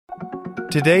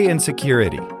Today in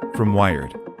Security from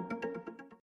Wired.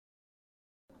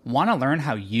 Want to learn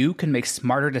how you can make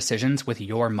smarter decisions with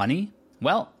your money?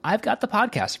 Well, I've got the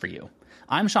podcast for you.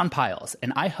 I'm Sean Piles,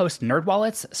 and I host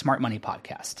NerdWallet's Smart Money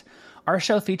Podcast. Our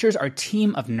show features our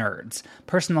team of nerds,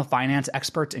 personal finance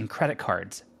experts in credit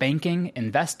cards, banking,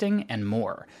 investing, and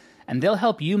more. And they'll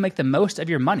help you make the most of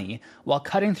your money while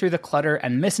cutting through the clutter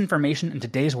and misinformation in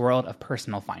today's world of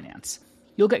personal finance.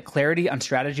 You'll get clarity on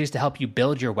strategies to help you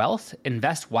build your wealth,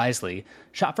 invest wisely,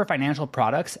 shop for financial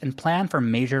products, and plan for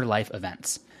major life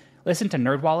events. Listen to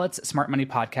NerdWallet's Smart Money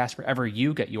Podcast wherever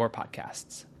you get your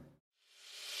podcasts.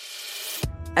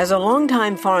 As a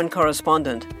longtime foreign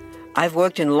correspondent, I've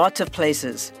worked in lots of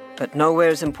places, but nowhere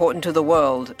as important to the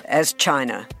world as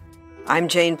China. I'm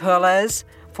Jane Perlez,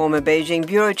 former Beijing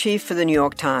bureau chief for the New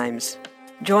York Times.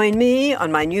 Join me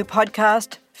on my new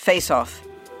podcast, Face Off,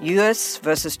 U.S.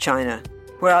 versus China,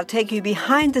 where I'll take you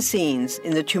behind the scenes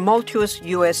in the tumultuous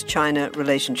U.S.-China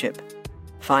relationship.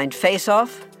 Find Face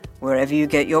Off wherever you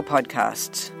get your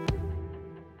podcasts.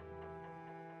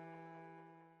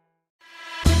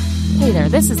 Hey there,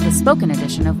 this is the spoken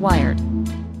edition of Wired.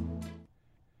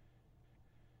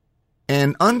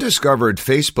 An undiscovered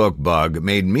Facebook bug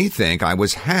made me think I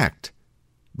was hacked.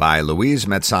 By Louise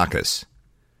Matsakis.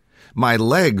 My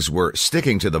legs were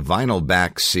sticking to the vinyl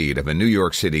back seat of a New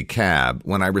York City cab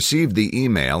when I received the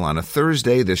email on a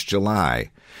Thursday this July.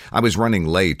 I was running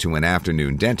late to an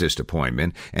afternoon dentist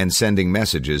appointment and sending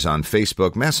messages on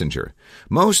Facebook Messenger.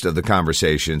 Most of the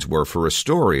conversations were for a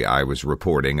story I was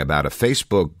reporting about a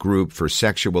Facebook group for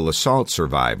sexual assault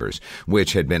survivors,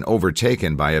 which had been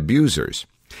overtaken by abusers.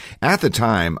 At the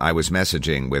time, I was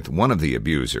messaging with one of the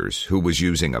abusers who was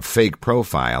using a fake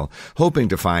profile, hoping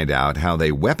to find out how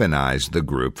they weaponized the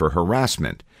group for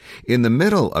harassment. In the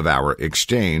middle of our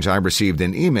exchange, I received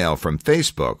an email from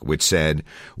Facebook which said,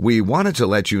 "We wanted to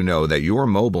let you know that your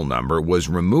mobile number was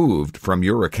removed from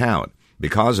your account.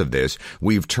 Because of this,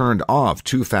 we've turned off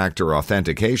two-factor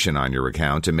authentication on your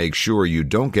account to make sure you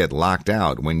don't get locked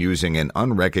out when using an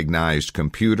unrecognized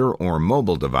computer or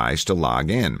mobile device to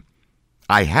log in."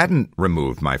 I hadn't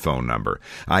removed my phone number.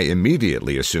 I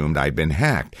immediately assumed I'd been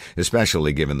hacked,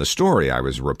 especially given the story I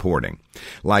was reporting.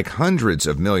 Like hundreds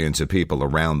of millions of people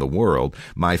around the world,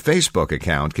 my Facebook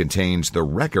account contains the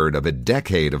record of a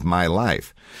decade of my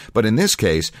life. But in this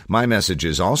case, my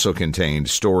messages also contained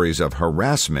stories of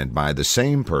harassment by the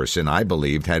same person I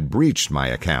believed had breached my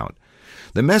account.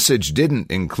 The message didn't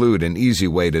include an easy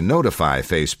way to notify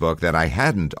Facebook that I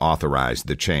hadn't authorized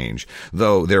the change,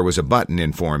 though there was a button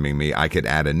informing me I could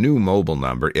add a new mobile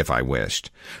number if I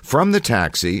wished. From the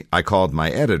taxi, I called my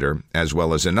editor, as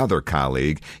well as another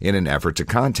colleague, in an effort to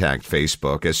contact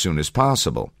Facebook as soon as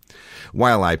possible.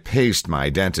 While I paced my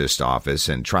dentist office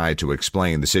and tried to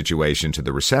explain the situation to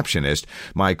the receptionist,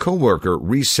 my coworker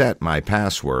reset my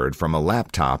password from a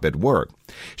laptop at work.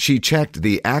 She checked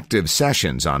the active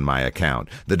sessions on my account,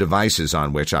 the devices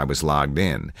on which I was logged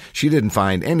in. She didn't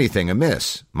find anything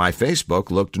amiss. My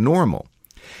Facebook looked normal.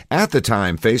 At the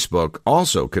time, Facebook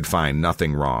also could find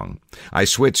nothing wrong. I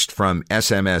switched from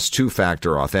SMS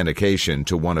two-factor authentication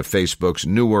to one of Facebook's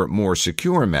newer, more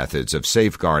secure methods of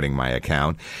safeguarding my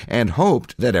account and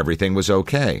hoped that everything was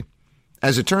okay.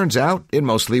 As it turns out, it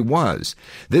mostly was.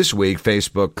 This week,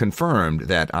 Facebook confirmed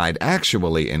that I'd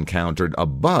actually encountered a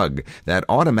bug that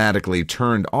automatically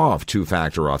turned off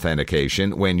two-factor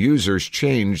authentication when users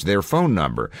changed their phone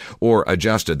number or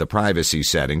adjusted the privacy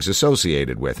settings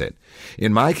associated with it.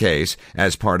 In my case,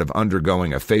 as part of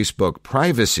undergoing a Facebook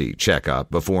privacy checkup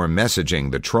before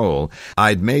messaging the troll,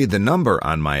 I'd made the number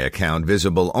on my account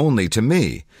visible only to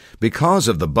me. Because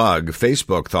of the bug,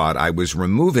 Facebook thought I was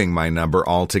removing my number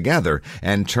altogether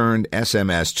and turned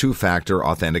SMS two-factor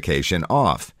authentication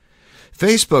off.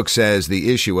 Facebook says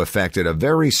the issue affected a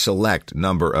very select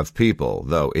number of people,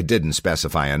 though it didn't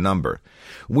specify a number.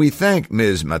 We thank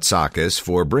Ms. Matsakis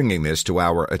for bringing this to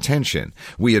our attention.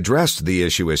 We addressed the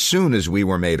issue as soon as we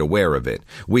were made aware of it.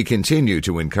 We continue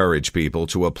to encourage people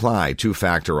to apply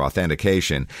two-factor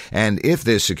authentication, and if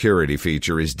this security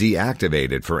feature is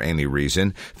deactivated for any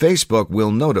reason, Facebook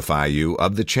will notify you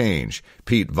of the change.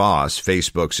 Pete Voss,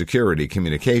 Facebook Security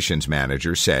Communications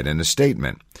Manager, said in a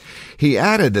statement. He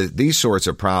added that these sorts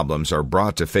of problems are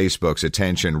brought to Facebook's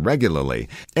attention regularly,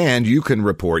 and you can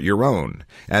report your own.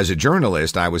 As a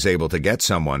journalist, I was able to get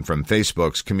someone from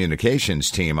Facebook's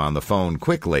communications team on the phone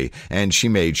quickly, and she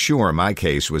made sure my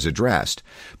case was addressed.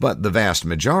 But the vast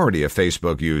majority of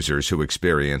Facebook users who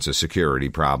experience a security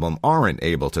problem aren't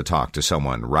able to talk to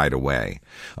someone right away.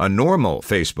 A normal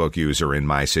Facebook user in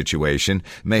my situation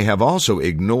may have also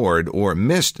ignored or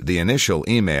missed the initial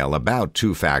email about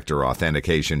two-factor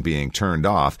authentication being turned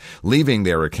off, leaving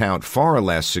their account far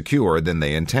less secure than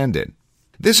they intended.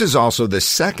 This is also the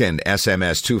second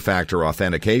SMS two-factor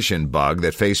authentication bug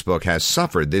that Facebook has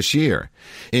suffered this year.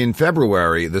 In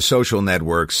February, the social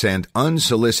network sent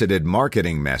unsolicited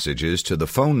marketing messages to the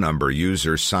phone number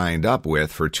users signed up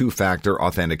with for two-factor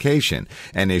authentication,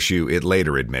 an issue it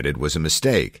later admitted was a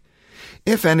mistake.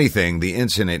 If anything, the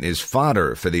incident is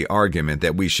fodder for the argument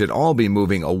that we should all be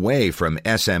moving away from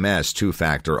SMS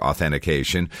two-factor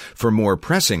authentication for more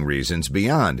pressing reasons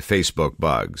beyond Facebook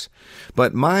bugs.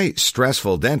 But my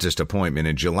stressful dentist appointment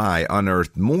in July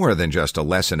unearthed more than just a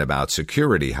lesson about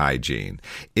security hygiene.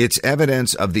 It's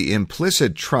evidence of the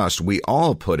implicit trust we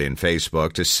all put in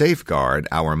Facebook to safeguard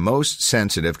our most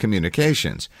sensitive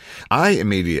communications. I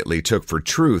immediately took for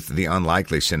truth the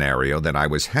unlikely scenario that I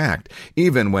was hacked,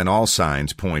 even when all signs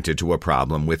pointed to a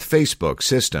problem with Facebook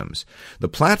systems. The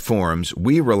platforms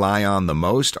we rely on the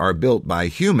most are built by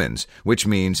humans, which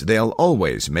means they'll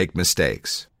always make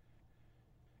mistakes.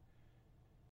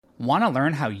 Want to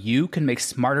learn how you can make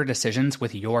smarter decisions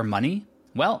with your money?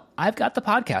 Well, I've got the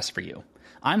podcast for you.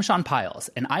 I'm Sean Piles,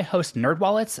 and I host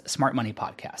NerdWallet's Smart Money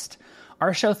Podcast.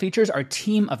 Our show features our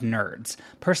team of nerds,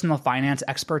 personal finance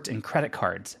experts in credit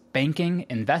cards, banking,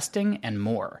 investing, and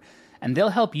more. And they'll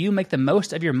help you make the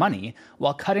most of your money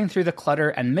while cutting through the clutter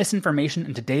and misinformation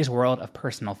in today's world of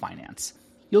personal finance.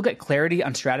 You'll get clarity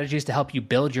on strategies to help you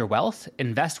build your wealth,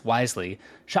 invest wisely,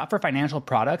 shop for financial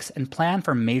products, and plan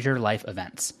for major life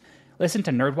events. Listen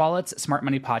to NerdWallet's Smart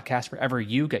Money Podcast wherever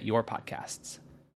you get your podcasts.